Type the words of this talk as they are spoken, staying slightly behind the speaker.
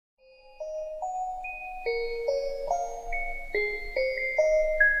Baby,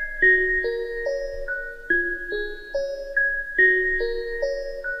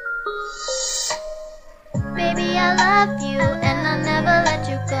 I love you and I'll never let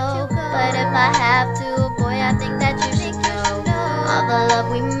you go. But if I have to, boy, I think that you should know. All the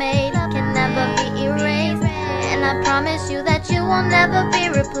love we made can never be erased, and I promise you that you will never be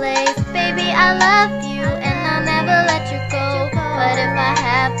replaced. Baby, I love you and I'll never let you go. But if I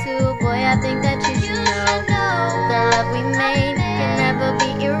have to, boy, I think that you should know. The love we made can never be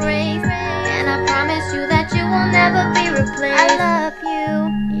erased, and I promise you that you will never be replaced. I love you,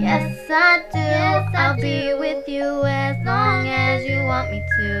 yes I do. I'll be with you as long as you want me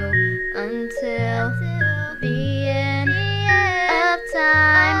to, until the end of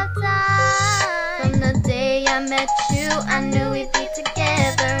time. From the day I met you, I knew we'd be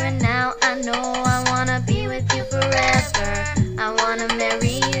together, and now I know I wanna be with you forever. I wanna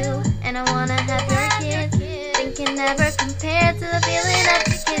marry you, and I wanna have your kids. Thinking never compared to the feeling of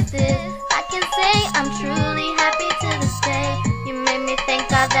your kisses. I can say I'm truly happy to this day. You made me thank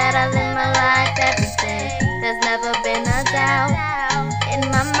God that I live my life every day. There's never been a doubt in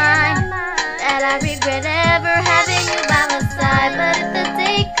my mind that I regret ever having you by my side. But if the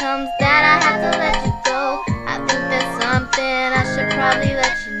day comes that I have to let you go, I think there's something I should probably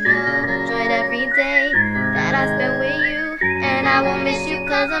let you know. Enjoyed every day that I spent with you, and I won't miss you,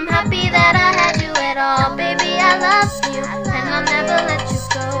 cause I'm happy that I had you at all. Baby, I love you and I'll never let you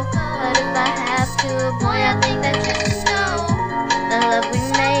go. But if I have to, boy, I think that you should know. The love we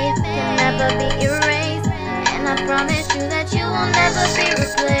made can never be erased, and I promise you that you will never be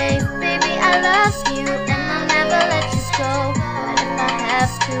replaced. Baby, I love you and I'll never let you go. But if I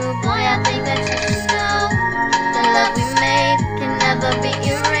have to, boy, I think that you should know. The love we made can never be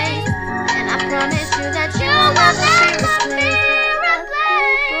erased, and I promise you that you will never be replaced.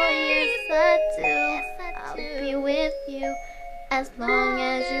 Boy, yes I do. I'll be with you as long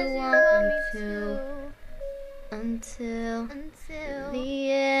as you want me to, until the